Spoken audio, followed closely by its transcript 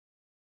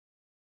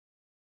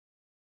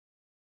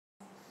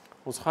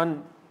Ons gaan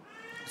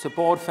so 'n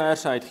paar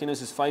verse uit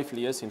Genesis 5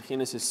 lees en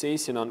Genesis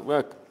 6 en dan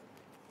ook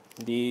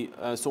die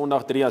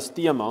Sondag 3 as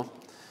tema.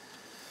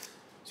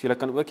 So julle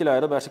kan ook julle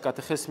Heidelbergse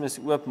Kategismus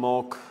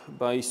oopmaak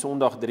by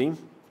Sondag 3.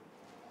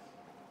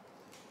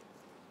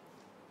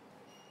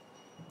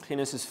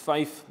 Genesis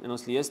 5 en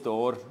ons lees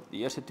daar die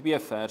eerste 2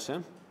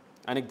 verse,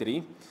 eintlik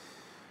 3.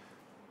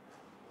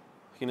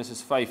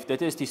 Genesis 5,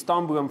 dit is die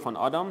stamboom van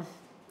Adam.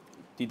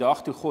 Die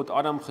dag toe God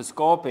Adam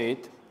geskape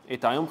het,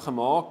 het hy hom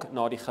gemaak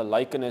na die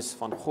gelykenis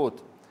van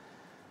God.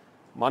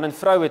 Man en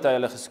vrou het hy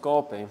hulle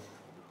geskape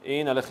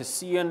en hulle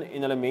geseën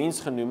en hulle mens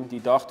genoem die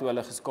dag toe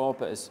hulle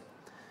geskape is.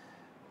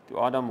 Toe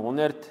Adam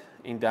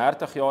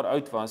 130 jaar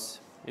oud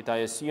was, het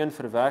hy 'n seun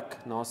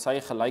verwek na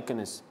sy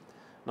gelykenis,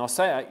 na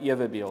sy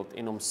ewebeeld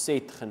en hom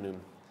Set genoem.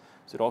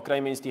 So daar kry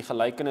mens die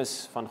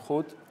gelykenis van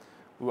God,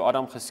 hoe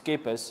Adam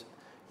geskep is,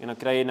 en dan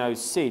kry jy nou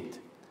Set,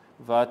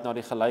 wat na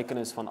die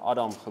gelykenis van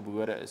Adam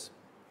gebore is.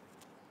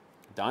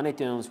 Dan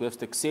het in ons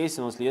hoofstuk 6,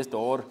 en ons lees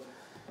daar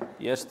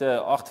die eerste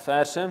 8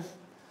 verse.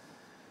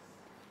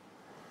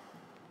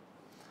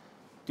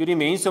 Toe die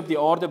mense op die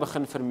aarde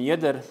begin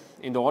vermeerder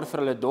en daar vir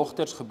hulle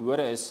dogters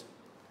gebore is,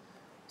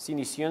 sien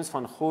die seuns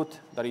van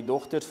God dat die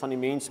dogters van die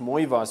mens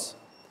mooi was.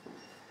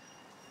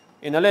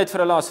 En hulle het vir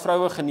hulle as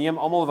vroue geneem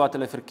almal wat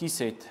hulle verkies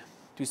het.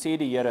 Toe sê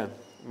die Here,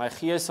 my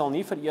gees sal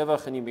nie vir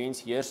ewig in die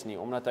mens heers nie,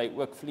 omdat hy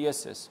ook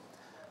vlees is,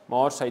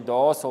 maar sy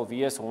dae sal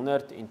wees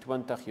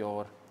 120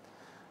 jaar.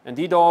 In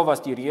die dae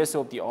was die reëse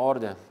op die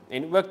aarde,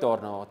 en ook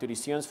daarna, toe die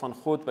seuns van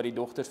God by die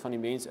dogters van die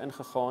mens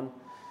ingegaan,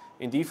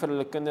 en die vir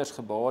hulle kinders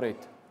gebaar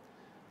het.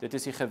 Dit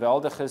is die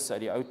geweldiges uit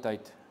die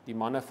oudtyd, die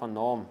manne van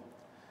naam.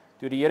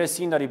 Toe die Here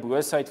sien dat die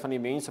boosheid van die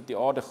mens op die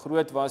aarde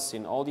groot was,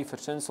 en al die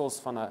versinsels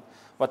van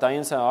wat hy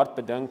in sy hart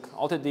bedink,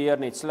 altyd deur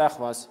net sleg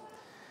was,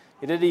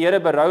 het dit die Here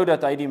berou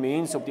dat hy die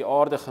mens op die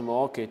aarde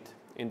gemaak het,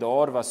 en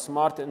daar was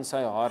smart in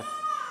sy hart.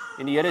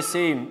 En die Here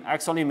sê,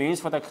 ek sal die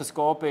mens wat ek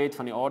geskape het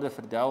van die aarde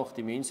verdelg,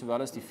 die mens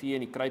sowel as die vee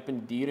en die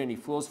kruipende diere en die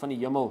voëls van die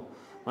hemel,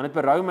 want dit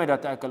berou my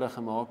dat ek hulle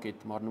gemaak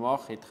het, maar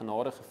Noag het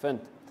genade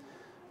gevind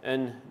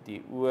in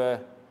die oë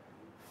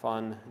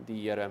van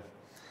die Here.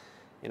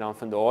 En dan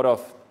van daar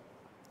af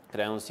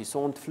kry ons die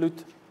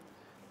sondvloed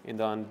en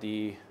dan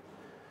die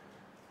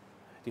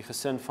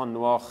gesin van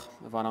Noag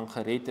wat dan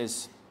gered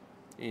is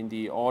en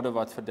die aarde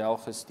wat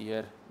verdelg is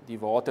deur die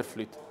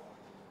watervloed.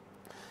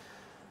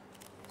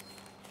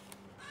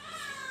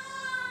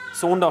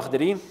 Sondag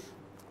 3,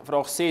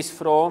 vraag 6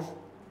 vra,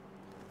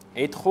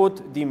 het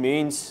God die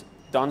mens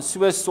dan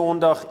so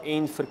sondig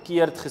en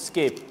verkeerd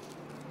geskep?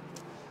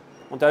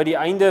 Onthou die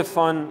einde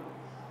van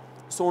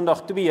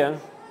Sondag 2,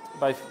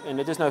 en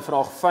dit is nou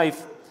vraag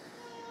 5,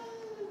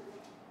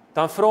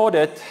 dan vra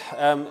dit,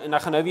 en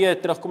ek gaan nou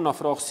weer terugkom na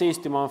vraag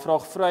 6 toe, maar in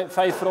vraag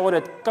 5 vra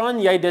dit, kan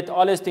jy dit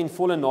alles ten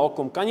volle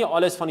nakom? Kan jy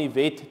alles van die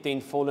wet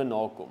ten volle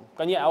nakom?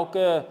 Kan jy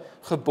elke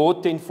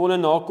gebod ten volle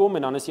nakom?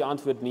 En dan is die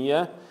antwoord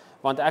nee,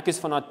 want ek is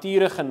van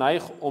nature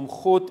geneig om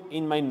God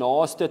en my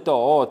naaste te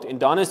haat. En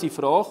dan is die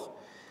vraag,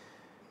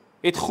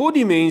 het God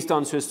die mens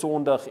dan so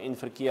sondig en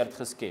verkeerd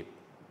geskep,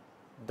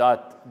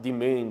 dat die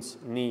mens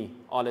nie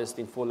alles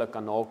ten volle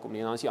kan nakom nie?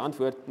 En dan is die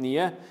antwoord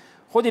nee,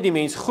 God het die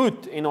mens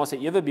goed en na sy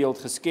ewebeeld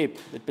geskep.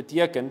 Dit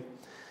beteken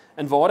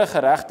in ware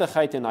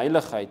geregtigheid en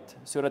heiligheid,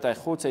 sodat hy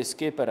God sy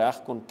skepper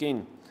reg kon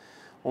ken,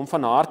 hom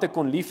van harte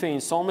kon lief hê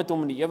en saam met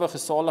hom in die ewige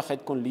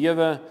saligheid kon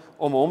lewe,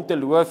 om hom te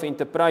loof en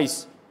te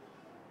prys.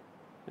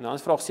 En dan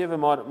is vraag 7,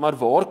 maar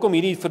waar kom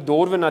hierdie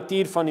verdorwe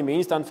natuur van die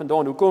mens dan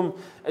vandaan? Hoekom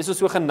is ons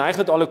so geneig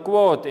tot alle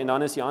kwaad? En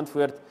dan is die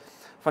antwoord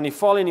van die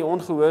val en die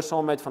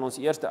ongehoorsaamheid van ons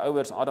eerste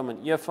ouers Adam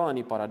en Eva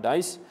in die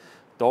paradys.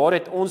 Daar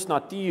het ons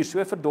natuur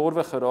so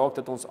verdorwe geraak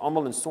dat ons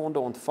almal in sonde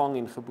ontvang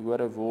en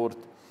gebore word.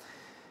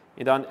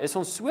 En dan is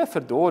ons so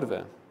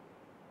verdorwe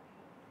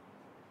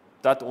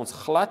dat ons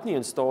glad nie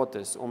in staat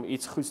is om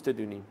iets goeds te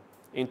doen nie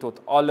en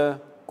tot alle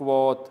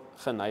kwaad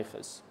geneig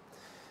is.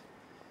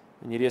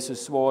 En hierdie is 'n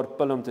swaar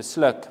pil om te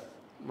sluk,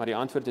 maar die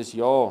antwoord is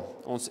ja,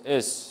 ons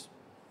is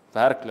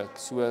werklik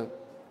so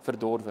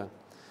verdorwe.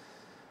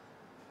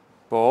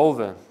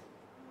 Behalwe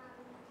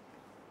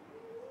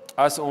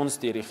as ons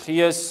deur die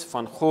Gees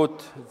van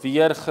God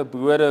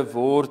weergebore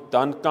word,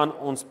 dan kan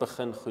ons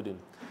begin goed doen.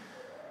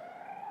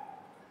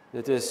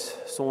 Dit is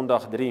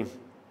Sondag 3.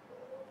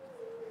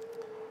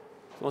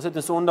 Ons het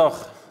in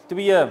Sondag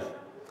 2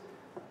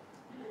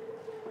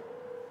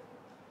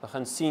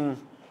 begin sien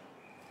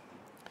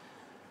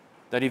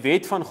dat die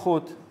wet van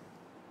God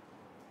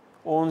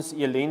ons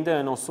elende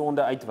en ons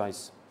sonde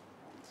uitwys.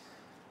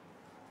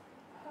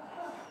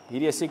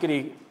 Hierdie is seker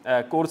die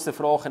kortste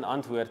vraag en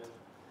antwoord.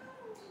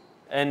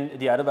 In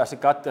die Heidelbergse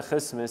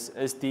Kategismus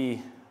is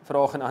die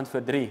vraag en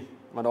antwoord 3.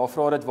 Maar daar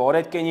vra dit,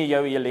 waaruit ken jy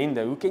jou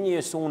elende? Hoe ken jy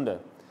jou sonde?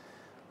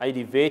 Uit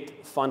die wet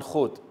van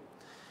God.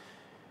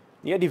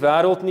 Nie uit die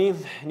wêreld nie,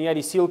 nie uit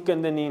die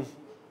sielkunde nie,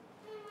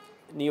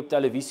 nie op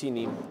televisie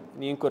nie,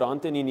 nie in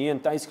koerante nie, nie in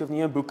tydskrif,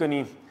 nie in boeke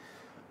nie.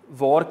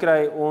 Waar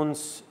kry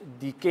ons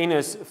die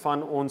kennis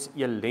van ons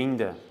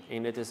elende?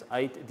 En dit is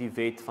uit die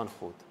wet van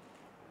God.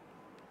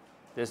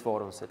 Dis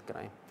waar ons dit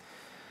kry.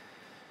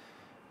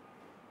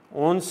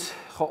 Ons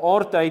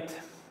geaardheid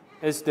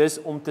is dus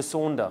om te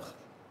sondig.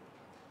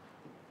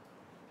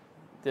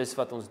 Dis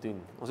wat ons doen.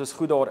 Ons is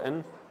goed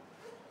daarin.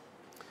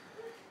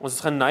 Ons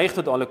is geneig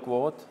tot alle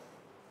kwaad.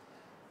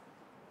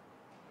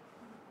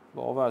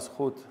 Behalwe as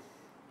God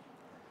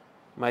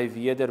my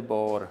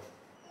wederbaar.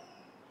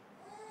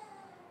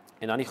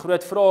 En dan die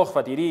groot vraag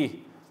wat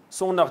hierdie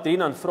Sondag 3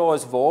 dan vra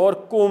is, waar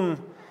kom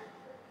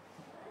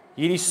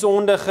hierdie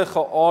sondige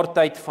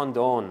geaardheid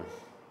vandaan?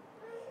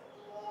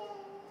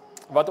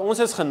 Wat ons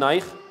is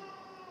geneig,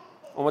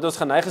 omdat ons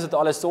geneig is tot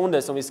alle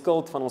sonde, is om die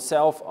skuld van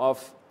onsself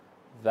af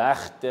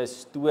weg te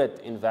stoot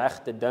en weg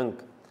te dink.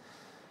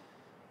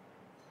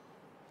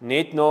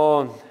 Net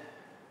na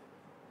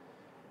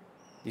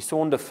die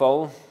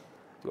sondeval,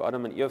 toe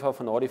Adam en Eva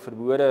van daardie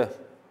verbode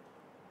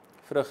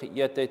vrug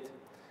geëet het,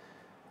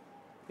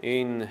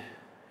 en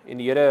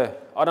die Here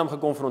Adam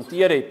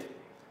gekonfronteer het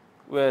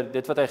oor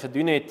dit wat hy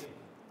gedoen het,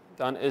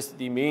 dan is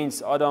die mens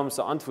Adam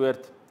se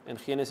antwoord in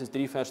Genesis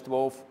 3 vers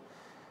 12,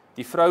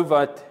 die vrou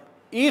wat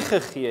u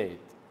gegee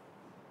het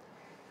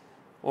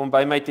om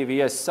by my te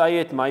wees, sy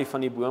het my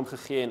van die boom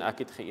gegee en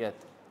ek het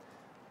geëet.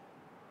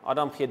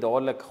 Adam gee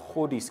dadelik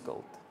God die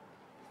skuld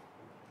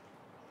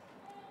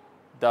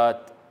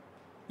dat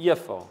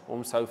Eva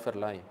hom sou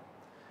verlei.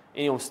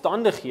 En die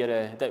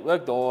omstandighede het hy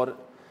ook daar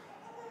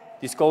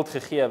die skuld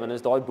gegee, want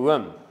is daai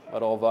boom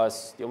wat daar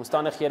was, die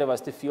omstandighede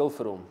was te veel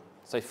vir hom,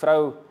 sy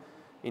vrou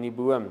en die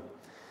boom.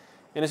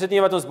 En is dit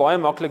nie wat ons baie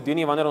maklik doen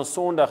nie, wanneer ons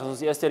sondig, is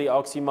ons eerste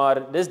reaksie, maar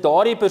dis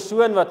daardie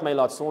persoon wat my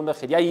laat sondig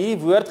het. Jy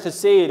hier woord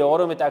gesê,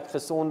 daarom het ek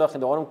gesondig,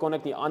 en daarom kon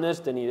ek nie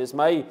anders doen nie. Dis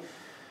my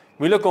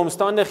moeilike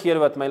omstandighede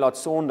wat my laat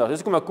sondig.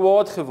 Dis hoekom ek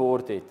kwaad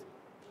geword het.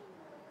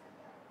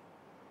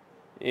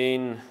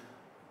 En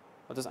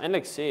wat ons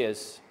eintlik sê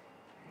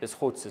is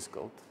God se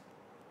skuld.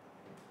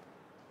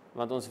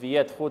 Want ons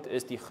weet, God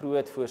is die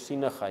groot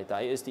voorsienigheid.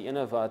 Hy is die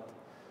ene wat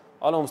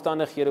alle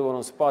omstandighede oor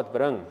ons pad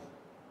bring.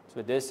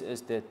 So dis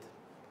is dit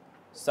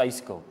sy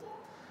skuld.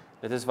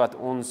 Dit is wat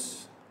ons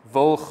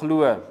wil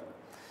glo.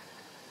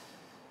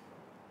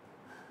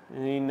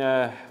 En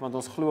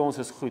want ons glo ons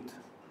is goed.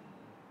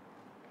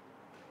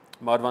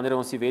 Maar wanneer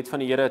ons die wet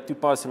van die Here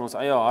toepas in ons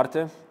eie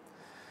harte,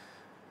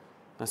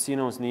 dan sien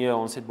ons nee,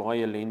 ons het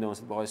baie ellende,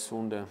 ons het baie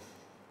sonde.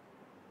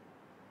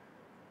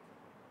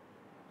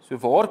 So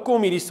waar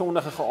kom hierdie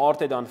sondige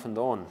geaardheid dan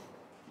vandaan?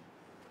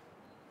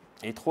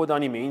 Het God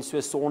dan die mens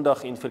so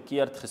sondig en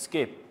verkeerd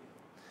geskep?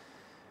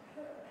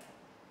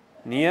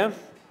 Nee,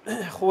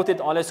 God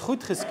het alles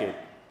goed geskep.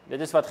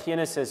 Dit is wat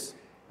Genesis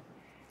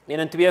 1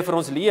 en 2 vir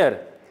ons leer.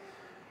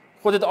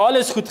 God het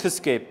alles goed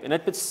geskep en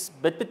dit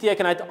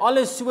beteken hy het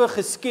alles so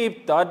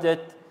geskep dat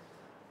dit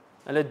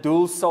hulle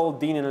doel sal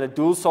dien en hulle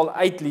doel sal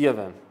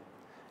uitlewe.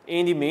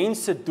 En die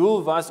mens se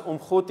doel was om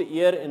God te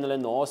eer en hulle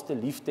naaste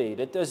lief te hê.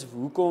 Dit is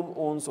hoekom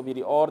ons op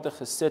hierdie aarde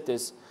gesit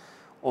is,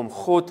 om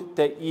God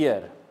te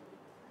eer.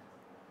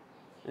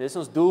 En dit is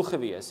ons doel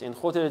gewees, en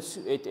God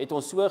het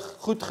ons so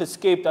goed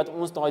geskep, dat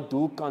ons daai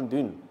doel kan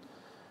doen.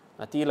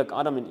 Natuurlik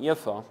Adam en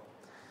Eva,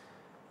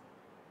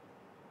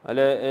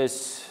 hulle is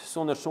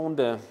sonder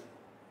sonde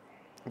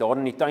daar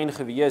in die tuin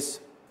gewees.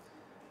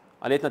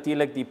 Hulle het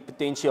natuurlik die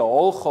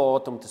potensiaal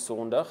gehad om te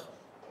sondig,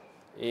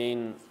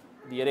 en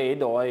die Here het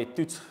daai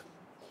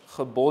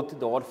toetsgebod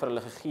daar vir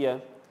hulle gegee,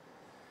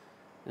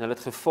 en hulle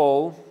het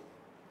gefaal,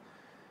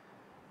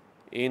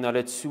 en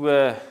hulle het so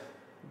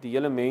die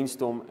hele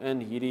mensdom in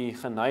hierdie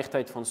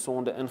geneigtheid van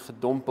sonde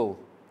ingedompel.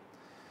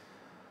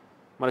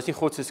 Maar dit is nie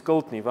God se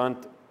skuld nie,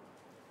 want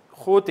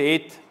God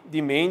het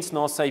die mens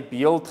na sy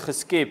beeld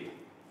geskep.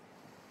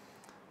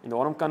 En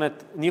daarom kan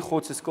dit nie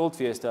God se skuld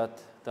wees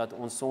dat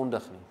ons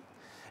sondig nie.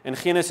 In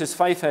Genesis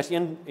 5 vers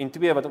 1 en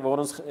 2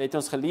 waar ons het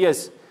ons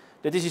gelees,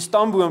 dit is die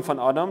stamboom van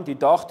Adam, die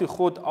dag toe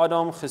God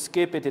Adam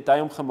geskep het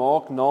hy hom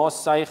gemaak na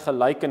sy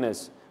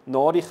gelykenis,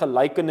 na die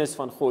gelykenis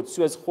van God,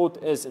 soos God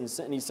is in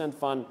die sin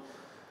van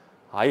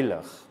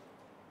heilig.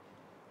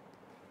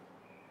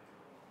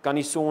 Kan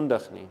nie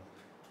sondig nie.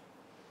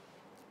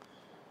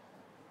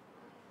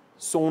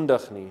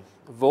 Sondig nie,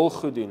 wil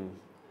goed doen.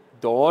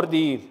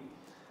 Daardie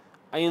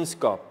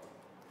eienskap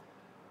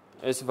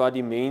is wat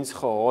die mens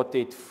gehad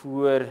het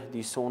voor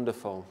die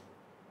sondeval.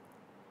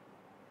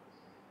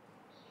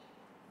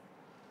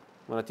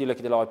 Maar natuurlik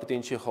het hulle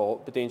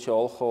daai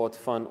potensiaal gehad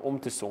van om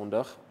te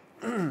sondig.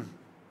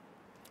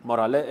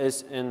 Maar hulle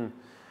is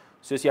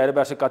soos die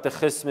Heidelbergse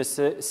Kategismus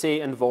sê,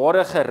 in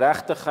ware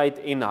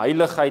geregtigheid en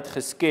heiligheid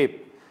geskep,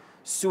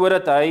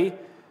 sodat hy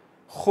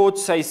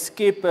God sy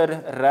skepper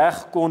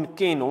reg kon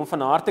ken, hom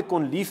van harte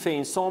kon lief hê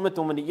en saam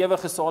met hom in die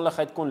ewige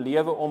saligheid kon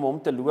lewe om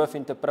hom te loof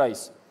en te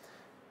prys.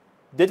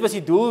 Dit was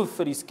die doel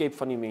vir die skep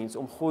van die mens,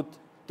 om God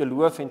te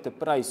loof en te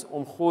prys,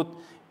 om God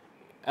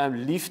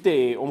lief te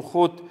hê, om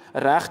God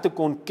reg te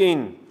kon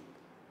ken.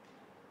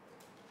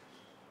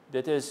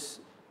 Dit is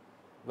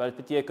wat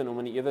dit beteken om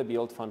in die ewe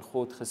beeld van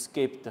God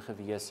geskep te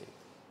gewees het.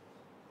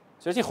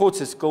 So is nie God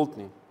se skuld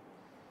nie.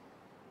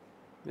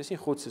 Dis nie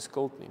God se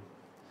skuld nie.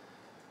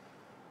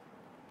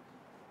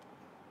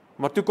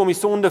 Maar toe kom die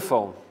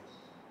sondeval.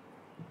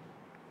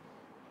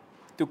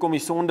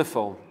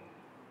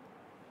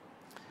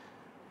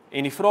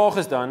 En die vraag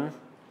is dan,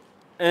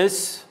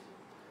 is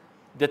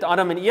dit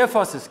Adam en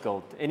Eva se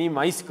skuld en nie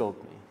my skuld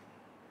nie?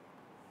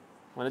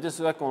 Maar dit is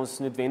ook ons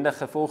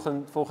noodwendige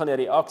volgende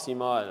reaksie,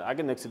 maar ek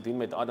het niks te doen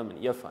met Adam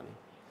en Eva nie.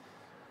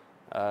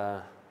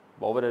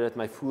 Behalwe dat dit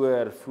my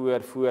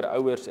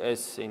voorouers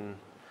is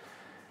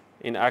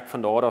en ek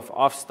van daar af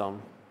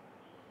afstam.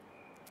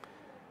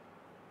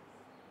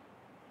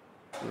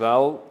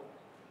 Wel,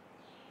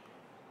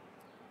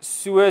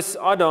 soos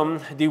Adam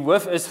die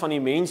hoof is van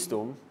die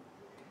mensdom,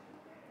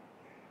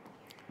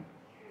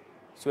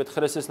 so het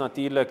Christus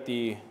natuurlik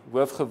die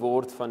hoof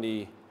geword van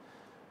die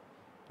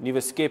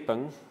nuwe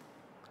skepping,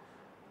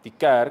 die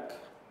kerk.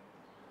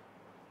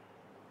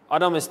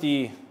 Adam is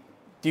die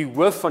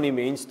hoof van die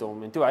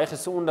mensdom, en toe hy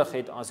gesondig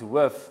het as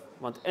hoof,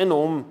 want in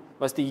hom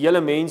was die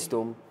hele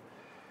mensdom,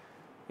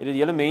 het die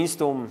hele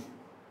mensdom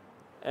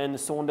in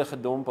sonde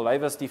gedompel, hy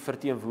was die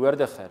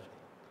verteenwoordiger.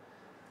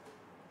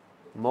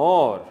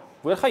 Maar,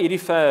 hoor gaan hierdie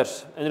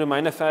vers in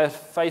Romeine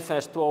 5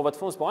 vers 12, wat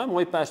vir ons baie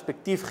mooi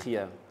perspektief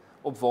gee,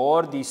 op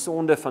waar die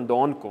sonde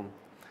vandaan kom.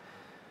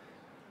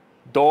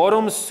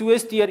 Daarom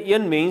soos deur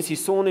een mens die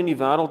sonde in die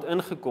wêreld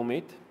ingekom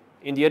het,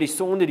 en deur die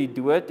sonde die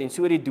dood, en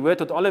so die dood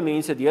tot alle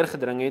mense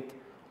deurgedring het,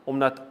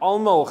 omdat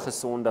almal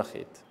gesondig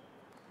het.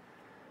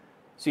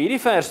 So hierdie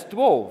vers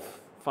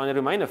 12 van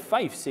Romeine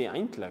 5 sê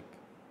eintlik,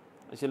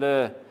 as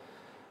julle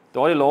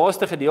daardie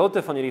laaste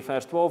gedeelte van hierdie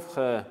vers 12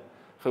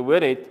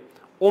 gehoor het,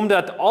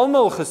 omdat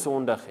almal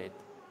gesondig het,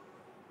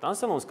 dan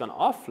sal ons kan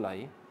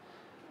aflei,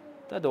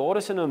 dat daar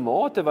is in 'n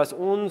mate was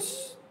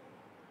ons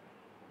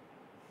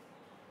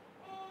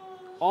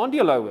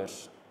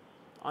aandeelhouers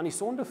aan die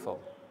sondeval.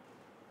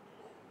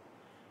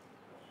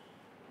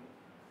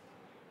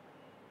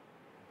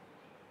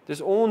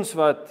 Dis ons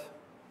wat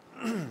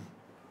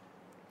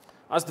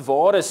as die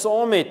ware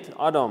saam met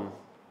Adam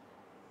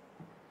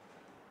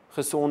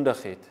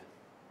gesondig het.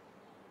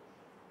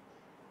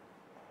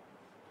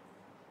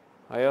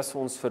 Hy is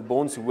ons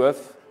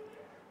verbondshoof,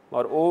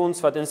 maar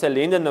ons wat in sy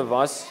lendene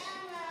was.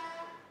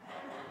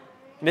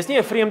 En dis nie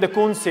 'n vreemde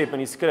konsep in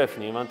die skrif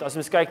nie, want as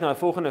ons kyk na 'n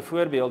volgende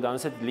voorbeeld, dan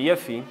is dit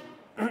Levi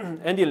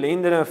in die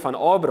lendene van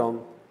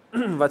Abraham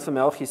wat vir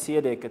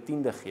Melchisedek 'n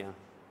tiende gee.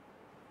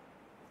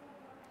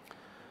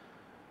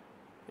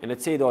 En dit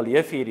sê daar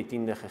Levi het die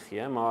tiende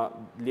gegee, maar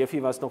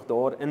Levi was nog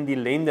daar in die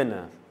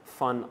lendene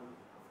van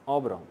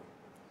Abraham.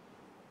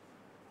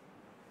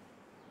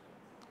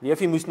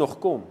 Levi moes nog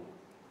kom.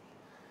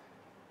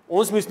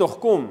 Ons moes nog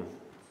kom.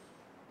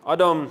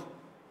 Adam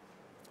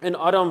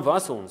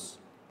was ons.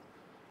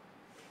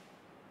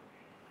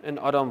 En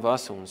Adam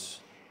was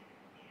ons.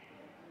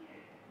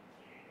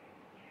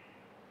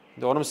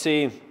 Daarom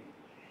sê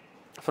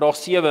vraag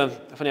 7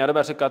 van die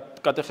Heidelbergse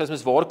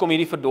Kategismus, waar kom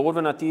hierdie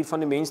verdorwe natuur van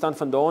die mens dan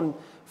vandaan?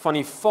 Van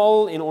die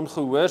val en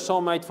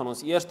ongehoorsaamheid van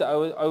ons eerste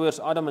ouers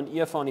Adam en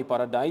Eva in die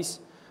paradys.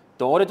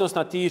 Daar het ons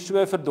natuur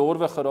so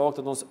verdorwe geraak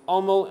dat ons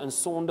almal in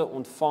sonde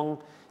ontvang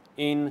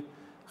en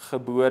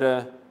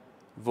gebore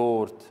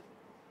word.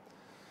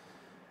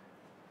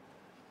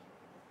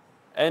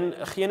 In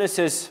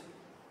Genesis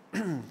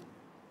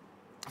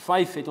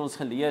 5 het ons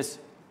gelees,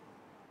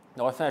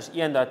 daar vers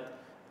 1, dat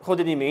God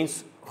het die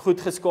mens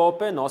goed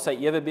geskape, na sy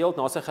ewebeeld,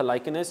 na sy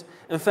gelykenis.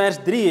 In vers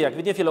 3, ek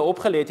weet nie of julle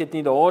opgelet het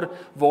nie, daar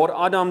waar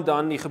Adam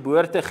dan die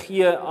geboorte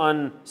gee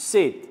aan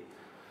Set,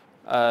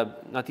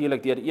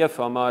 natuurlik deur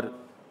Eva, maar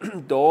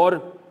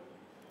daar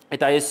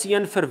het hy 'n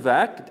seun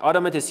verwek,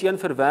 Adam het 'n seun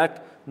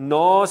verwek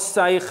na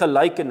sy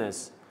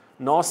gelykenis,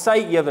 na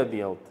sy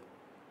ewebeeld,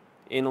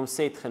 en hom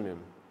Set genoem.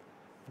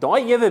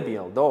 Daai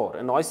ewebeeld daar,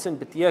 in daai sin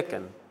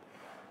beteken,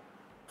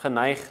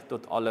 geneig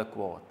tot alle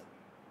kwaad.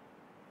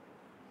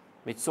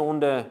 Met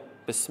sonde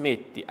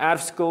besmet, die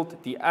erfskuld,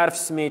 die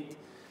erfsmet,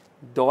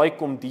 daai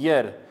kom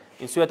deur,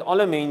 en so het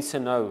alle mense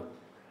nou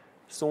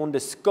sonde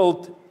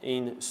skuld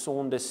en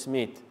sonde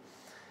smet.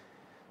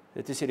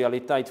 Dit is die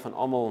realiteit van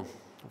almal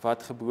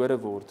wat gebore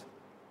word.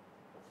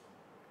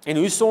 En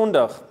hoe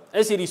sondig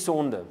is hierdie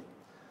sonde?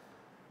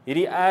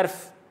 Hierdie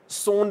erf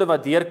sonde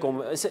wat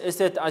deurkom, is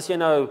dit as jy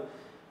nou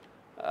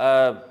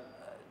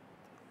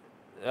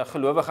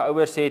gelowige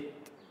ouers het,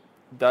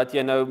 dat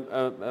jy nou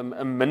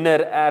 'n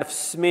minder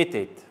erfsmet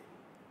het?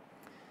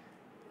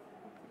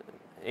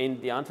 En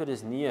die antwoord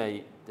is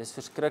nee, dis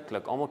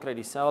verskriklik. Almal kry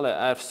dieselfde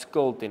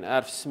erfskuld en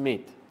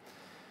erfsmet.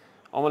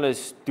 Almal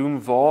is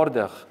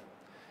doemwaardig.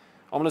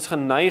 Almal is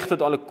geneig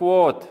tot alle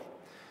kwaad.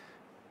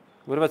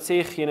 Hoor wat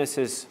sê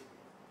Genesis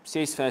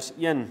 6 vers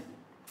 1.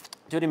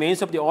 Toe die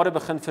mense op die aarde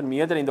begin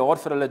vermeerder en daar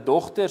vir hulle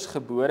dogters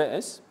gebore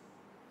is,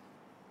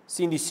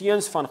 sien die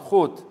seuns van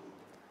God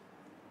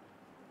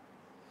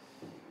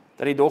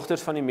dat die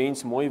dogters van die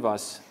mens mooi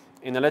was,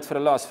 en hulle het vir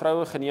hulle as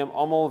vroue geneem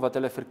almal wat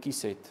hulle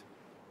verkies het.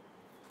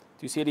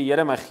 Toe sê die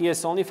Here, my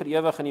gees sal nie vir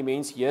ewig in die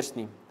mens heers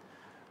nie,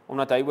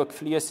 omdat hy ook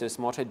vlees is,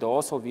 maar sy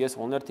dae sal wees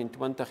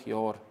 120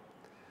 jaar.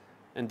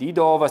 In die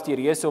dae was die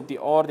reëse op die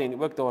aarde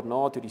en ook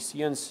daarna toe die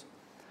seuns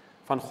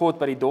van God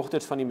by die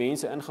dogters van die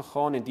mense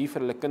ingegaan en die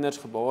vir hulle kinders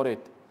gebaar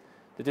het.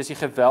 Dit is die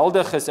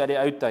geweldiges uit die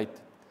ou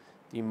tyd,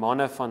 die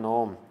manne van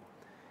naam.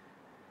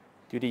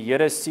 Toe die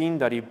Here sien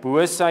dat die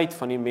boosheid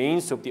van die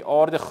mens op die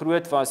aarde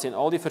groot was en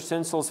al die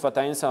versinsels wat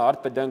hy in sy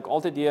hart bedink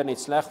altyd deur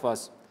net sleg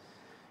was,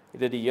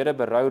 het die Here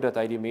berou dat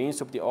hy die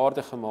mens op die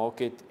aarde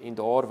gemaak het en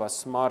daar was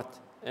smart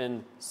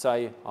in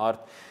sy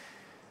hart.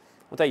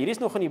 Want hier is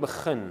nog in die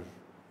begin,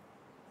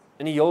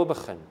 in die heel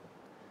begin.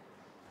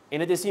 En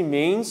dit is die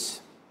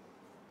mens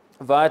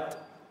wat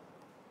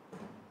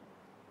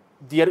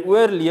deur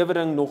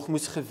oorlewering nog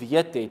moes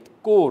geweet het,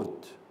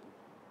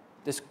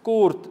 dis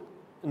kort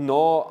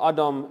na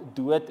Adam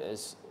dood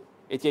is,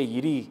 het jy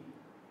hierdie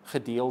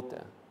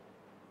gedeelte.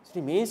 So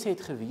die mense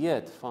het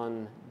geweet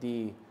van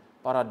die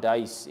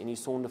paradys en die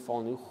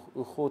sondeval,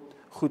 hoe God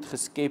goed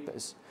geskep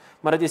is.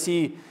 Maar dit is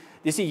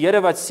die Here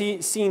wat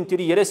sien, toe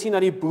die Here sien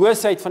dat die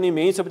boosheid van die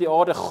mense op die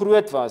aarde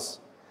groot was,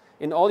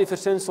 en al die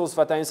versinsels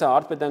wat hy in sy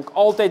hart bedink,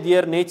 altyd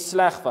deur net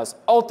sleg was.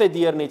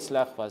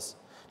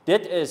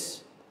 Dit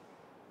is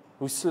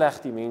hoe sleg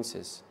die mens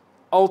is.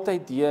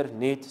 Altyd deur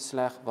net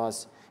sleg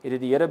was, het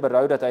die Here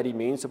berou dat hy die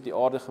mens op die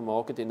aarde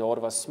gemaak het en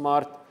daar was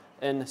smart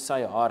in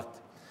sy hart.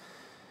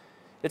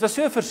 Dit was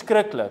so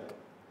verskriklik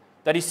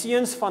dat die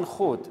seuns van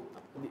God,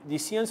 die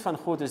seuns van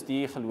God is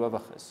die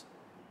gelowiges.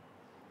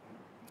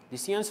 Die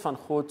seuns van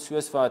God,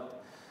 soos wat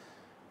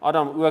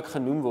Adam ook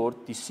genoem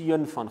word, die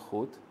seun van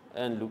God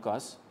in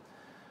Lukas.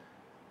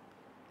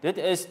 Dit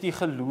is die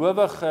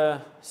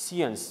gelowige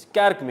seuns,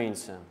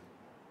 kerkmense,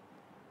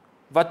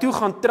 wat toe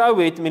gaan trou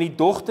het met die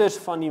dogters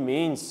van die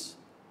mens,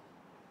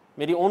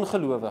 met die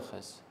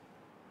ongelowiges.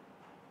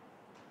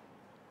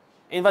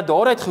 En wat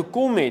daaruit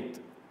gekom het,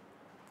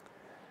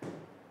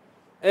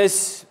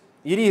 is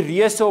hierdie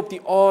reëse op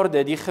die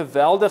aarde, die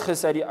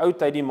geweldiges uit die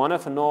oudheid, die manne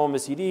van naam,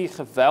 is hierdie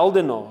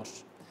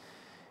geweldenaars.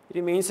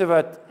 Hierdie mense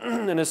wat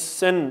in 'n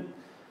sin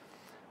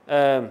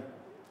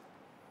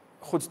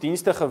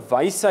godsdienstige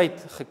wysheid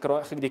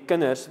gekry, die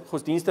kinders,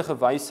 godsdienstige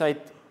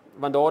wysheid,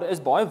 want daar is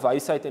baie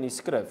wysheid in die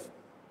skrif.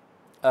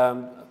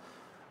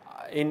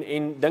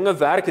 En dinge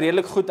werk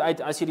redelik goed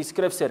uit as jy die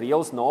skrif se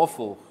reëls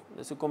navolg.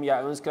 Dis hoekom jy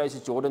ouens kry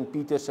soos Jordan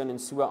Peterson en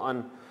so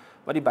aan,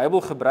 wat die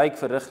Bybel gebruik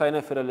vir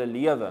riglyne vir hulle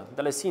lewe. Want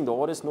hulle sien,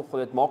 daar is nog,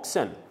 dit maak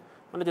sin.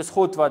 Want dit is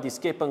God wat die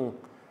skepping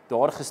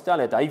daar gestel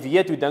het. Hy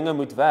weet hoe dinge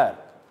moet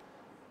werk.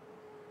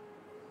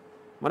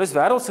 Maar dis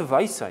wêreldse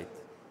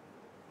wysheid.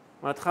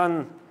 Maar dit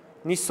gaan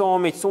nie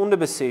saam met sonde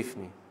besef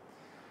nie.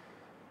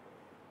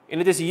 En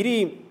dit is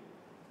hierdie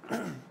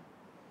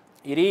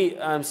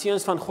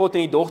seuns van God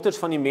en die dogters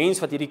van die mens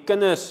wat hierdie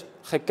kinders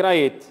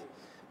gekry het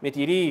met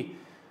hierdie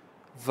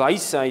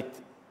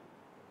wysheid,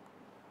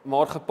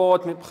 maar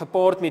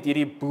gepaard met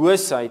hierdie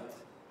boosheid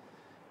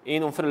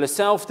en om vir hulle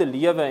self te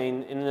lewe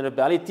en in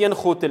rebellie teen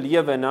God te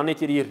lewe, en dan het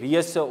hierdie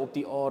reëse op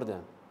die aarde.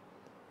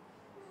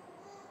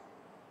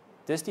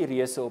 Dis die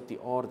reëse op die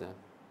aarde.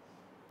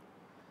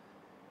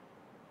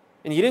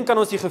 En hierin kan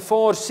ons die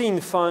gevaar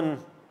sien van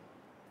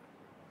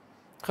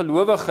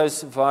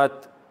gelowiges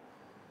wat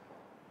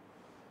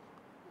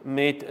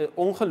met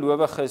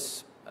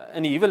ongelowiges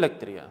in die huwelik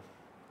tree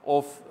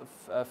of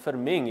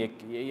vermeng.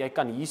 Jy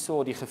kan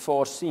hierso die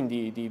gevaar sien,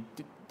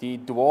 die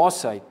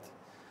dwaasheid,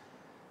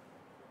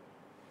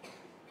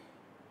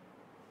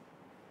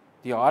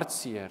 die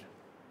hartseer.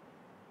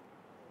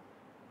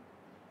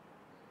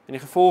 En die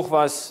gevolg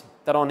was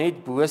dat daar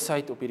net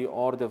boosheid op hierdie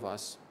aarde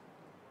was.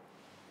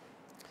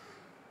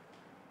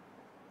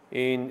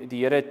 En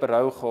die Here het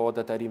berou gehad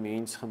dat hy die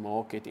mens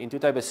gemaak het. En toe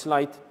het hy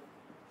besluit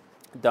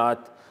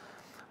dat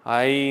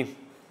hy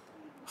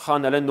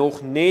gaan hulle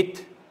nog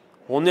net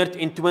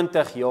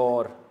 120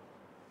 jaar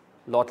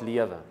laat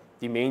lewe,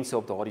 die mense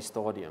op daardie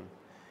stadium.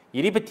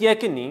 Hierdie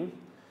beteken nie,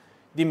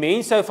 die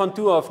mens sou van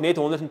toe af net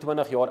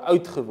 120 jaar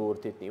oud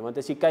geword het nie, want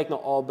as jy kyk na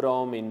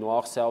Abraham en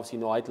Noag selfs, hy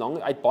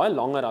het baie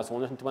langer as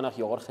 120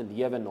 jaar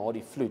gelewe na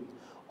die vloed.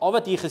 Al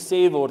wat hier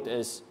gesê word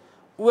is,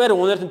 oor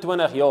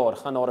 120 jaar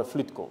gaan daar 'n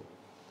vloed kom.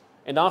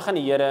 En dan gaan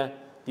die Here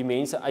die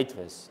mense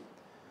uitwis.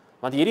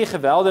 Want hierdie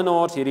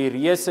geweldenaars, hierdie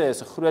reëse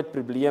is 'n groot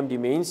probleem, die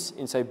mens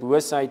en sy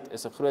boosheid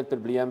is 'n groot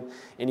probleem,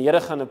 en die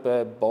Here gaan op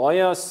 'n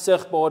baie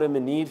sigbare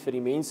manier vir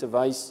die mense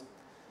wys,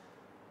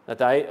 dat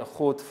hy 'n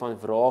God van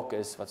wraak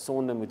is, wat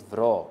sonde moet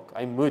wraak.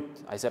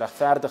 Hy's 'n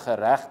regverdige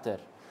regter.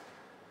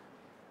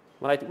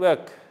 Maar hy het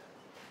ook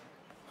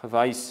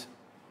gewys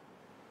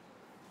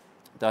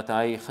dat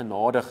hy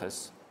genadig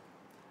is.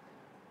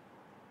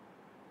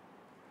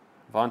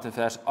 Want in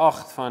vers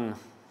 8 van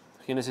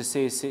Genesis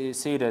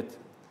sê dit,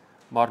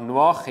 maar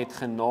Noag het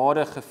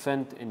genade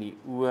gevind in die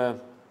oë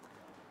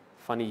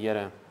van die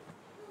Here.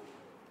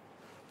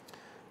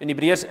 In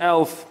Hebreërs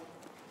 11,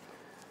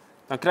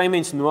 dan kry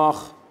mens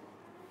Noag,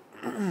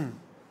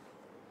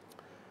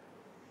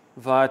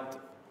 wat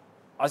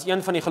as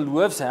een van die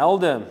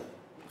geloofshelde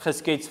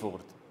geskets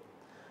word.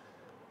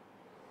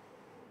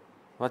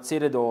 Wat sê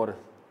dit daar?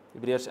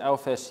 Hebreërs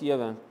 11 vers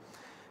 7.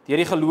 Deur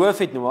die geloof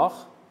het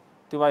Noag,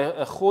 toe hy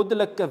 'n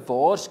goddelike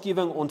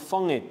waarskuwing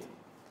ontvang het.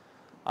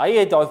 Hy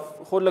het daai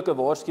goddelike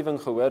waarskuwing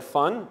gehoor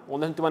van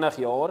 120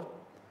 jaar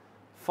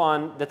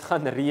van dit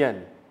gaan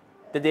reën.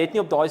 Dit het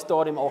nie op daai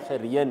stadium al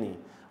gereën nie.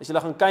 As jy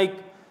gaan kyk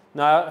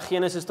Nou,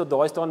 Genesis tot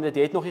daai staan, dit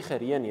het nog nie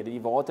gereën nie,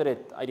 die water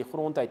het uit die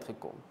grond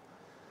uitgekom.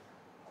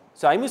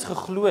 So hy moes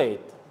geglo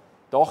het,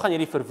 daar gaan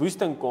hierdie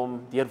verwoesting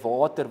kom deur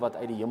water wat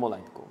uit die hemel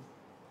uitkom.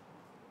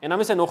 En dan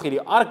moes hy nog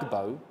hierdie ark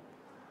bou,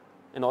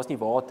 en daar's nie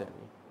water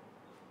nie.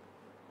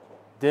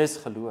 Dis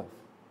geloof.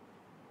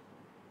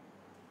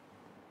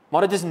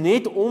 Maar dit is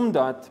net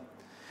omdat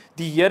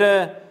die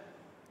Here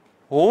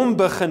hom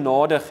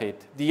begenadig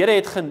het. Die Here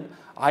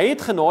hy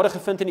het genade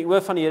gevind in die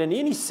oë van die Here, nie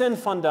in die sin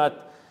van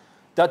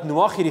dat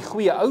Noag hierdie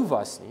goeie ou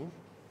was nie.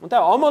 Want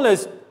almal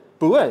is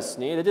boos,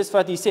 nie? Dit is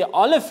wat hy sê,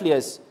 alle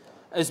vlees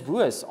is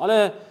boos.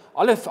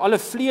 Alle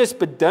vlees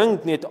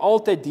bedink net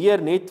altyd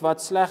deur net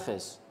wat sleg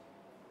is.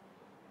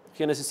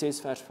 Genesis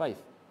 6 vers 5.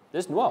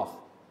 Dis Noag.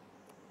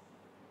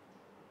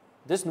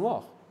 Dis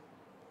Noag.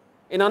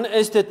 En dan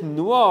is dit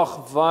Noag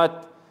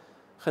wat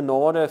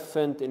genade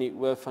vind in die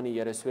oë van die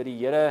Here. So die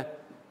Here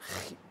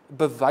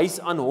bewys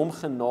aan hom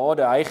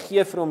genade. Hy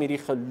gee vir hom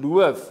hierdie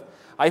geloof.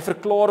 Hy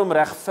verklaar hom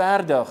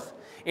regverdig.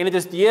 En dit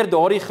is deur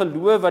daardie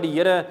geloof wat die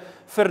Here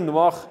vir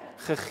Noag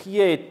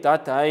gegee het,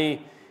 dat hy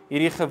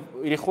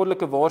hierdie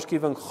goddelike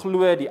waarskuwing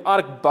glo, die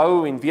ark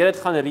bou en weet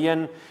dit gaan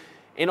reën,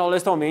 en al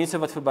is daar mense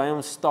wat verby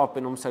hom stap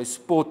en hom sou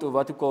spot of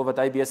wat ook al wat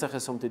hy besig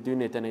is om te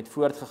doen het, en het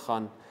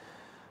voortgegaan,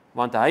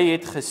 want hy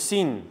het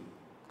gesien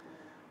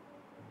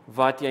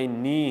wat jy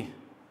nie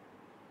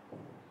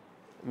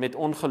met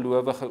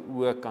ongelowige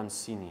oë kan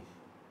sien nie.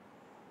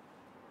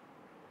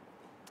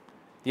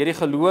 Deur die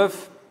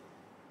geloof,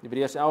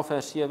 Hebreërs 11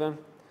 vers 7,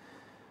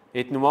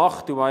 het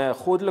Noag, toe hy 'n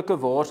goddelike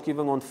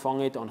waarskuwing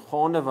ontvang het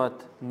aangaande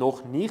wat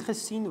nog nie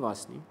gesien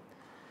was nie,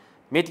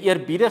 met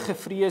eerbiedige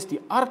vrees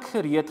die ark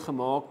gereed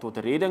gemaak tot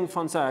redding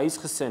van sy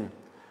huisgesin,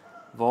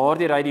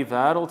 waardeur hy die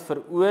wêreld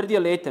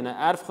veroordeel het en 'n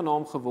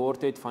erfgenaam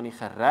geword het van die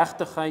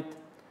geregtigheid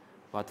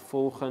wat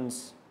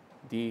volgens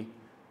die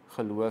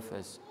geloof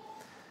is.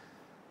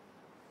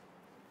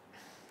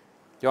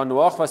 Ja,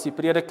 Noag was die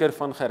prediker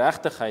van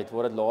geregtigheid,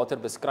 word dit later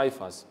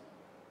beskryf as.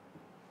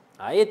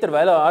 Hy het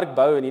terwyl hy 'n ark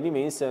bou en hierdie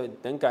mense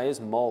dink hy is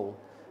mal,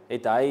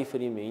 het hy vir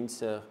die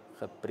mense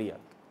gepreek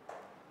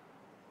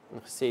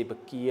en gesê,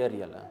 bekeer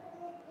julle.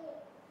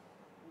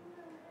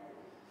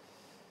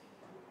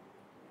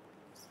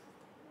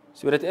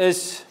 So dit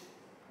is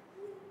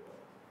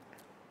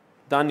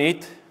dan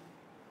net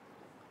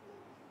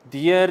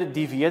deur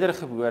die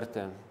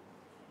wedergeboorte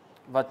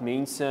wat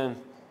mense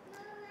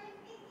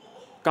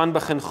kan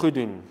begin goed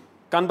doen,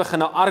 kan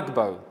begin 'n ark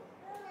bou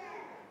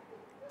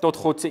tot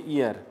God se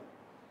eer.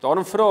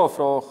 Daarom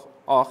vraag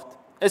 8,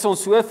 is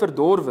ons so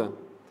verdorwe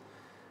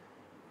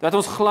dat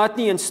ons glad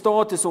nie in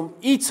staat is om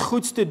iets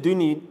goeds te doen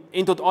nie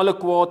en tot alle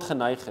kwaad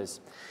geneig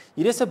is?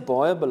 Hier is 'n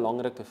baie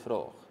belangrike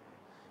vraag.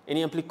 En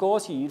die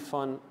implikasie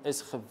hiervan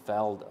is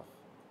geweldig.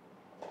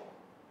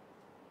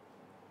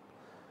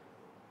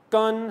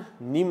 Kan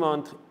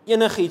niemand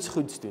enigiets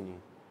goeds doen nie?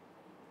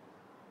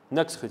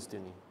 Niks goeds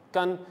doen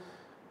nie.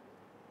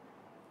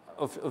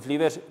 Of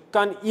liewer,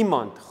 kan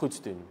iemand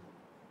goeds doen?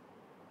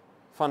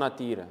 Van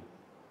nature?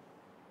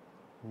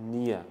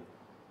 Nee.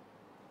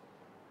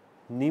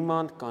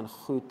 Niemand kan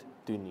goed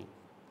doen nie.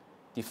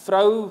 Die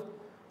vrou,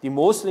 die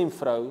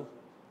moslimvrou,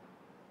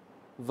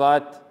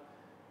 wat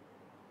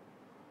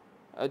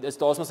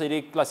daar's mos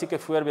hierdie klassieke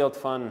voorbeeld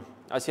van,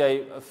 as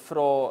jy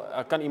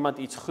vra, kan iemand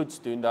iets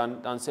goeds doen,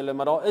 dan sê hulle,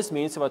 maar daar is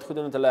mense wat goed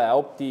doen, want hulle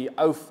help die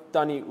ou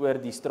tannie oor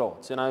die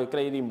straat. So nou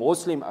kry jy die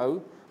moslim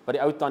ou, wat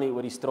die ou tannie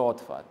oor die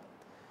straat vat.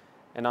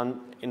 En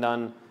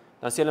dan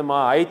sê hulle,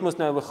 maar hy het mos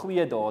nou 'n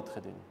goeie daad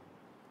gedoen.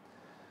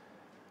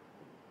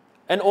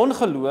 In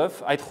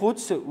ongeloof, uit God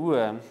se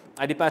oë,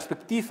 uit die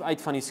perspektief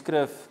uit van die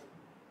skrif,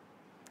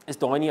 is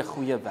daai nie 'n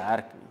goeie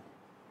werk nie.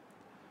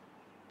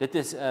 Dit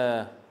is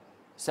 'n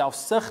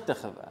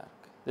selfsugtige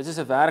werk. Dit is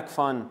 'n werk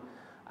van,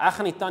 ek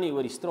gaan die tannie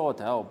oor die straat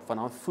help, want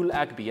dan voel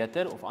ek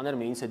beter, of ander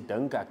mense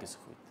dink ek is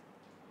goed.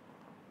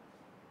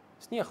 Dit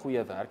is nie 'n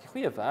goeie werk. Die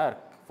goeie werk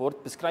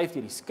word beskryf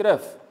deur die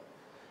skrif.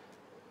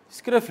 Die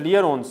skrif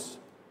leer ons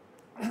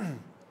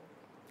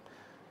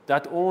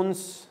dat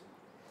ons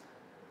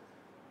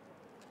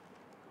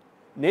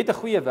net 'n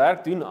goeie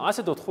werk doen as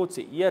dit tot God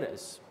se eer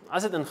is,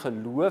 as dit in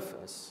geloof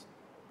is,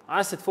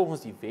 as dit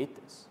volgens die wet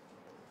is.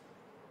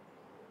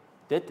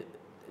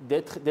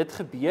 Dit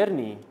gebeur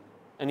nie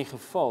in die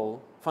geval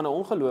van 'n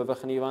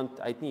ongelowige nie, want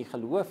hy het nie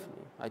geloof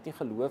nie. Hy het nie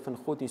geloof in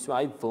God nie, so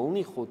hy wil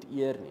nie God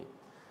eer nie.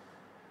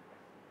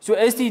 So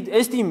is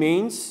die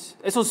mens,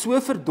 is ons so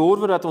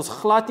verdorwe dat ons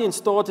glad nie in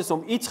staat is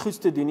om iets goeds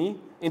te doen nie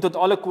en tot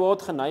alle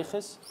kwaad geneig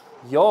is?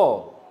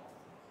 Ja,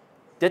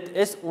 dit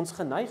is ons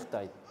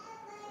geneigtheid.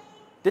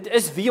 Dit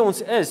is wie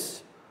ons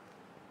is.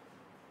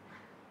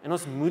 En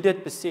ons moet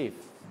dit besef,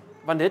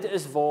 want dit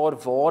is waar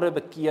ware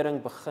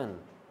bekering begin.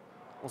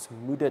 Ons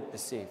moet dit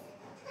besef.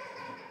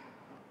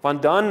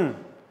 Want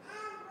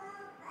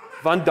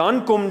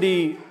dan kom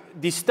die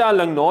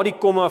stelling na die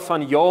komma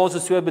van ja, ons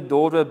is so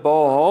bedorwe,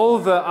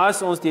 behalwe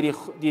as ons deur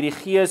die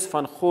Gees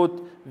van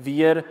God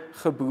weer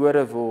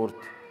gebore word.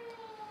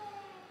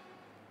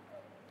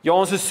 Ja,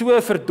 ons is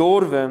so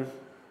verdorwe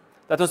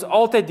dat ons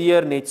altyd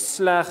deur net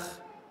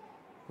sleg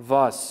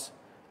was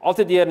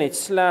altyd deur net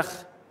sleg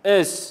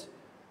is,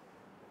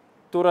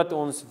 totdat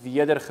ons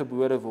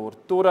wedergebore word,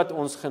 totdat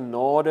ons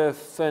genade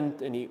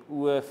vind in die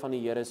oë van die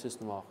Here soos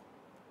Noag.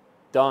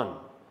 Dan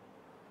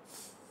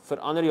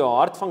verander jou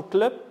hart van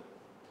klip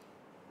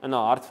in 'n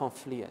hart van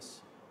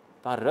vlees.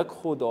 Dan ruk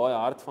God daai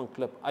hart van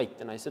klip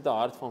uit en hy sit 'n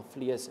hart van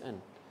vlees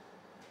in.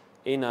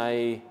 En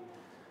hy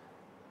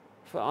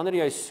verander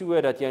jou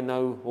so dat jy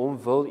nou hom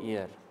wil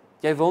eer.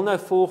 Jy wil nou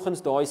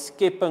volgens daai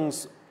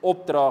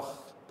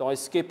skepingsopdrag, daai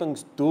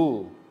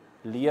skepingsdoel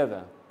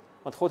lewe.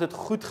 Want God het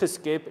goed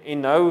geskep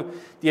en nou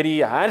deur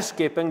die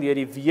herskepping, deur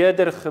die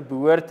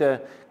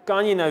wedergeboorte,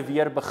 kan jy nou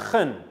weer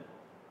begin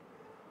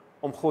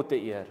om God te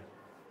eer.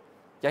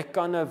 Jy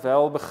kan nou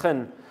wel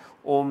begin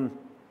om,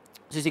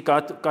 soos die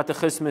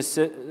Kategismus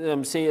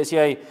sê, as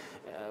jy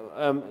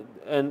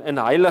in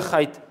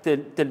heiligheid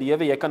te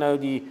lewe, jy kan nou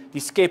die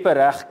Skepper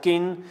reg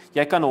ken,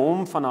 jy kan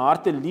hom van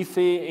harte lief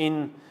hê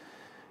en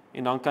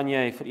dan kan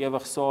jy vir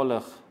ewig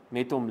salig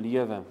met hom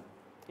lewe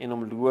en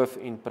hom loof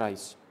en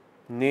prys,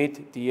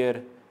 net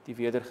deur die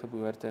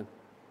wedergeboorte.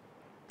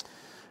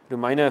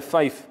 Romeine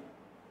 5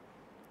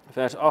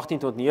 vers 18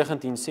 tot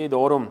 19 sê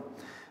daarom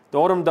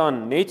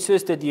dan, net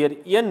soos dit deur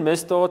een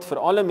misdaad vir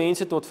alle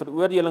mense tot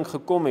veroordeling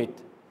gekom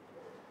het,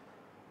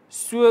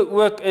 so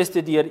ook is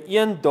dit deur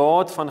een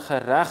daad van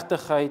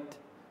geregtigheid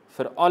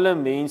vir alle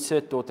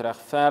mense tot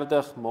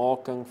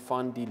regverdigmaking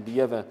van die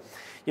lewe.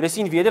 Julle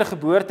sien,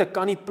 wedergeboorte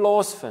kan nie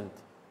plaasvind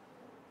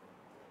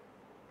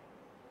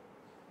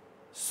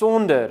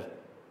sonder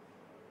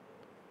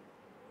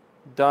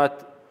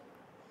dat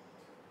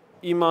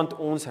iemand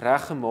ons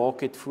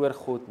reggemaak het voor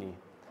God nie.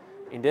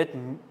 En dit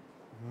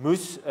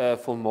moes 'n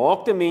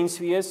volmaakte mens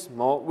wees,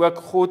 maar ook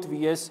God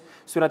wees,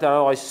 sodat hy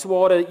daai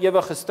sware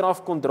ewige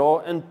straf kon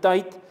dra in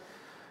tyd,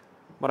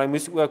 maar hy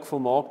moes ook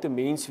volmaakte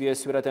mens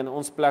wees, sodat hy in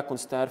ons plek kon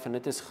sterf, en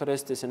dit is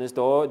Christus, en is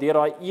deur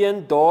daai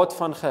een daad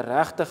van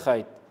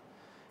geregtigheid,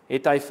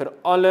 het hy vir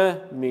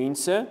alle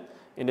mense,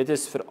 en dit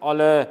is vir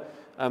alle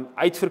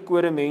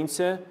uitverkore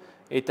mense,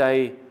 het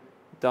hy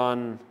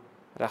dan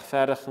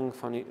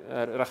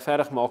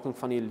regverdigmaking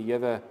van die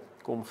lewe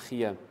kom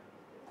gee.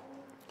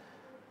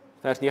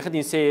 Vers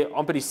 19 sê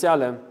amper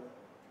dieselfde,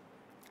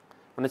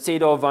 want dit sê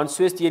daar, want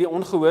soos deur die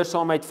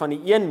ongehoorsaamheid van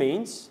die een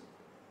mens,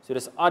 so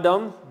dis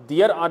Adam,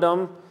 deur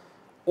Adam,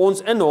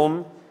 ons in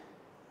hom,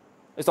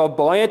 is daar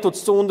baie tot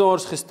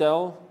sondaars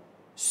gestel,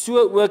 so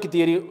ook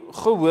deur die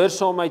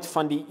gehoorsaamheid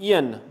van die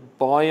een,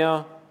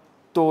 baie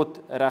tot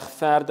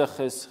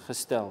regverdiges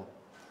gestel.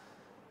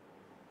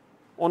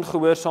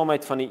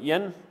 Ongehoorsaamheid van die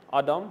een,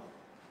 Adam,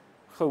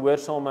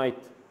 gehoorsaamheid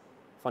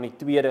van die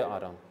tweede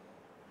Adam.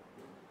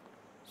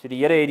 So die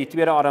Here het die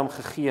tweede Adam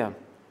gegee.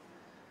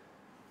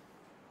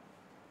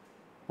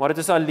 Maar dit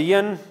is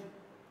alleen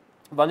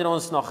wanneer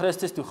ons na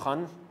Christus toe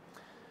gaan,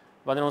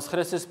 wanneer ons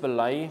Christus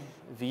bely,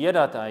 weet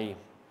dat hy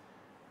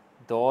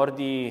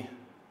daardie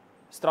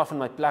straf in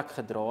my plek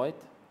gedra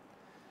het,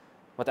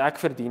 wat ek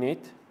verdien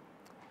het,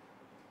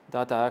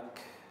 dat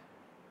ek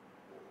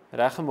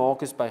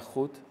reggemaak is by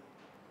God,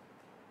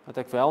 dat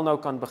ek wel nou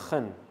kan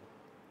begin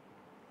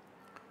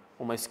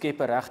om my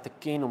Skepper reg te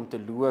ken, om te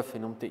loof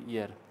en om te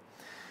eer.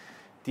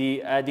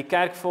 Die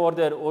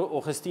kerkvader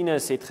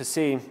Augustinus het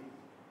gesê,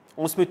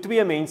 ons moet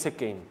twee mense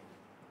ken.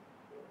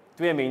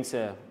 Twee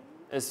mense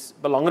is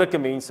belangrike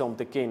mense om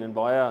te ken, en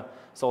baie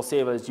sal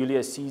sê, wat is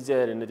Julius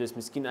Caesar, en dit is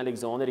miskien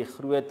Alexander die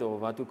Groot, of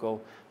wat ook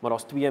al, maar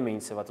daar's twee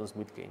mense wat ons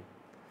moet ken.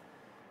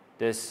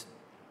 Dis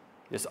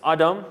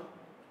Adam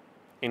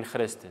en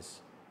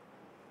Christus.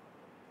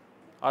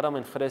 Adam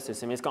en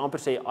Christus, en mense kan amper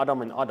sê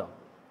Adam en Adam.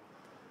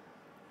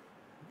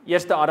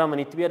 Eerste Adam en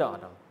die tweede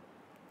Adam.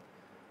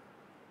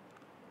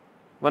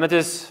 Want dit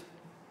is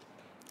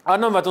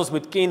Adam wat ons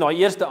moet ken,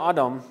 daai eerste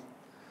Adam,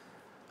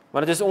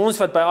 want dit is ons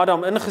wat by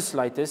Adam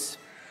ingesluit is,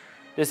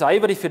 dis hy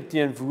wat die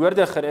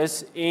verteenwoordiger is,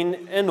 en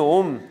in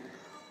hom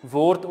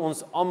word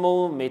ons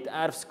almal met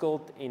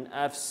erfskuld en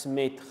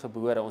erfsmet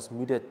gebore. Ons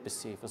moet dit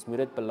besef, ons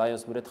moet dit bely,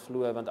 ons moet dit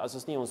glo, want as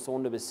ons nie ons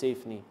sonde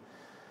besef nie,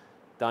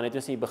 dan het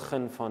ons nie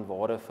begin van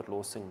ware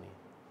verlossing nie.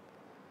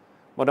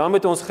 Maar dan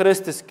moet ons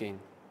Christus ken.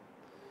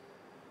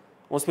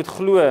 Ons moet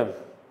glo,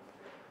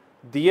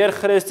 deur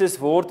Christus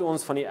word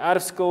ons van die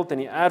erfskuld en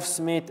die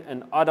erfsmet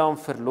in Adam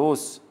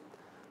verlos.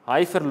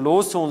 Hy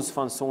verlos ons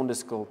van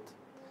sondeskuld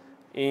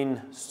en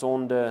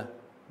sonde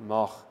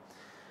mag.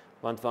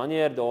 Want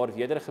wanneer daar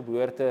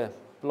wedergeboorte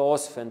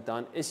plaasvind,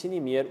 dan is jy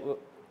nie meer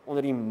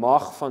onder die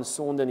mag van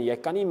sonde nie. Jy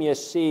kan nie meer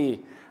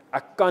sê,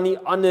 ek kan nie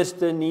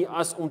anderste nie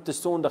as om te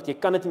sondig. Jy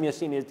kan dit nie meer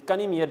sê nie. Dit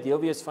kan nie meer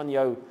deel wees van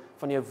jou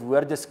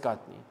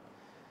woordeskat nie.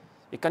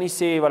 Jy kan nie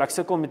sê, wel ek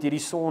sukkel met hierdie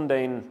sonde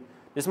en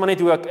dis maar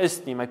net hoe ek is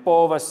nie. My pa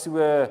was so,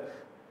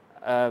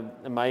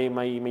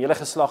 my hele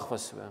geslag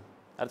was so.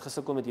 Hy het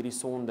gesukkel met hierdie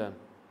sonde.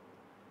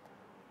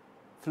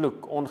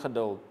 Vloek,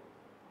 ongeduld.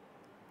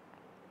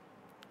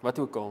 Wat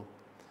ook al.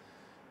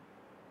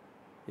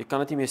 Jy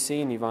kan dit nie meer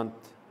sê nie, want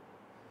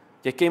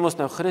jy ken ons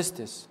nou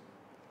Christus.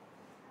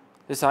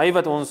 Dis hy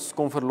wat ons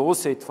kom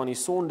verlos het van die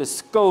sonde,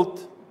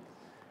 skuld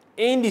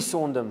en die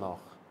sonde mag.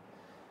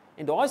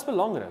 En daai is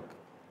belangrik.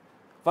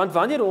 Want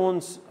wanneer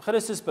ons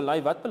Christus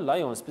bely, wat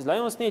bely ons? Bely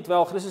ons net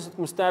wel, Christus het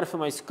kom sterf vir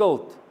my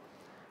skuld,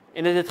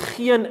 en dit het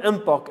geen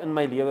impak in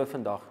my lewe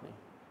vandag nie.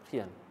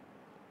 Geen.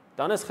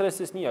 Dan is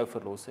Christus nie jou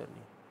verlosser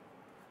nie.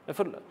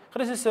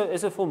 Christus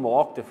is 'n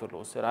volmaakte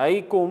verlosser.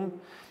 Hy kom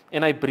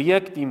en hy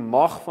breek die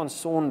mag van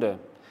sonde.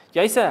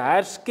 Jy's 'n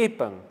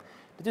herskepping.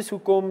 Dit is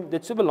hoekom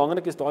dit so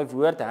belangrik is, daai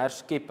woord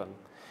herskepping.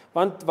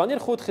 Want wanneer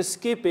God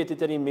geskep het,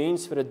 het hy die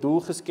mens vir 'n doel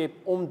geskep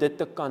om dit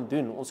te kan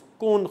doen. Ons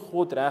kon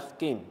God reg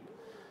ken.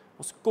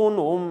 Ons kon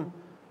hom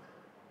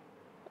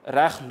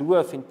reg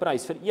loof en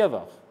prys vir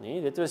ewig,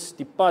 nee? Dit was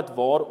die pad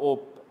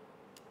waarop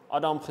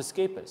Adam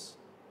geskep is.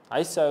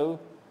 Hy sou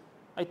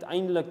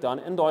uiteindelik dan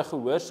in daai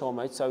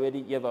gehoorsaamheid sou hy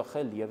die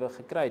ewige lewe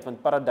gekry het,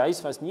 want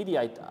paradys was nie die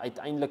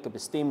uiteindelike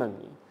bestemming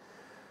nie.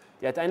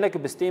 Die uiteindelike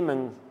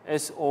bestemming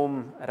is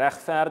om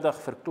regverdig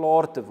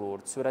verklaar te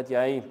word, sodat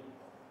jy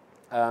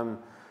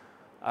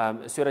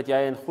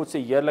in God se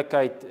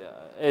heerlikheid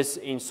is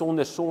en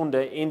sonder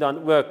sonde, en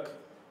dan ook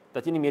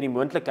dat jy nie meer die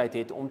moontlikheid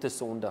het om te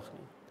sondig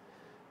nie.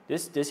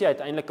 Dis die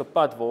uiteindelike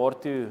pad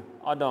waartoe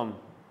Adam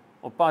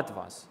op pad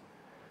was.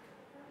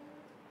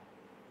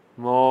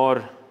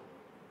 Maar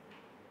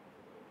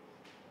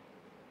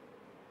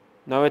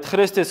nou het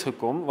Christus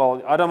gekom,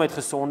 want Adam het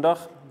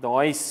gesondig,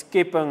 daai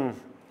skepping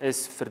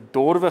is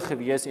verdorwe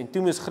gewees, en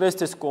toe moes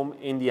Christus kom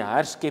en die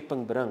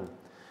herskepping bring.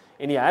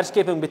 En die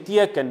herskepping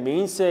beteken,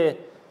 mense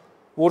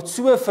word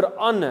so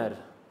verander,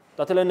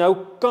 dat hulle nou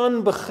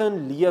kan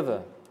begin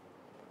lewe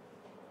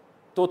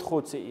tot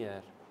God se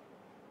eer.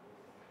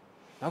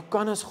 Nou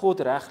kan ons God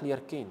reg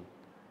leer ken.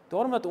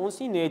 Daarom dat ons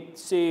nie net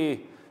sê,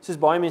 soos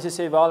baie mense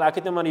sê, wel, ek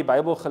het nou maar die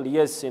Bybel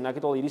gelees, en ek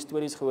het al hierdie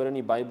stories gehoor in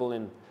die Bybel,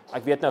 en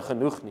ek weet nou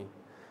genoeg nie.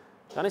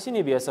 Dan is jy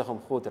nie besig om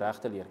God reg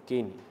te leer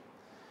ken nie.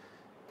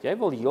 Jy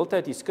wil die hele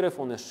tyd die skrif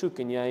ondersoek,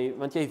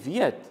 want jy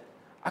weet,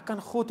 ek kan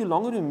God hoe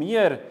langer hoe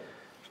meer,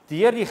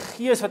 deur die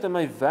Gees wat in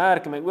my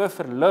werk, en my oë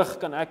verlig,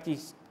 kan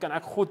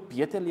ek God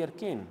beter leer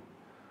ken.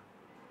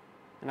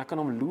 En ek kan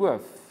hom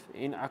loof,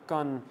 en ek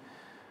kan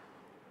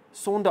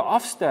sonde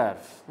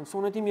afsterf, want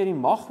sonde het nie meer die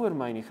mag oor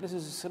my nie.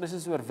 Christus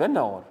is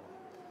oorwinnaar.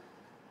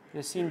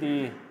 Jy sien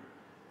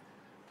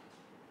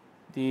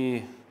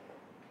die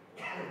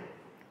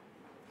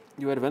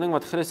oorwinning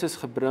wat Christus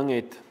gebring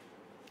het,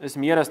 is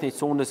meer as net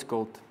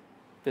sondeskuld.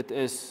 Dit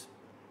is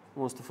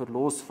om ons te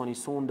verlos van die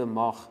sonde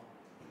mag.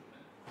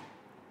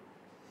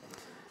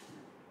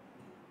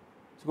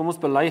 So kom ons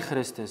bely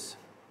Christus.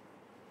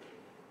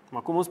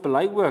 Maar kom ons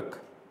bely ook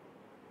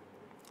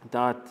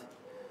dat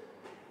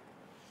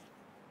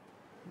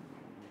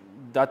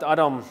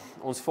Adam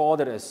ons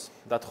vader is,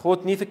 dat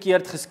God nie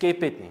verkeerd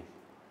geskep het nie.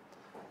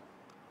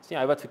 Dit is nie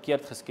hy wat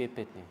verkeerd geskep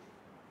het nie.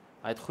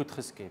 Hy het goed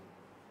geskep.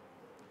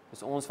 Dit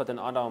is ons wat in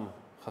Adam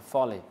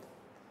geval het.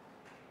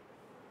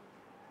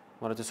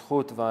 Maar dit is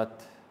God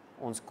wat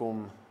ons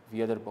kom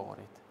wederbaar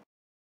het.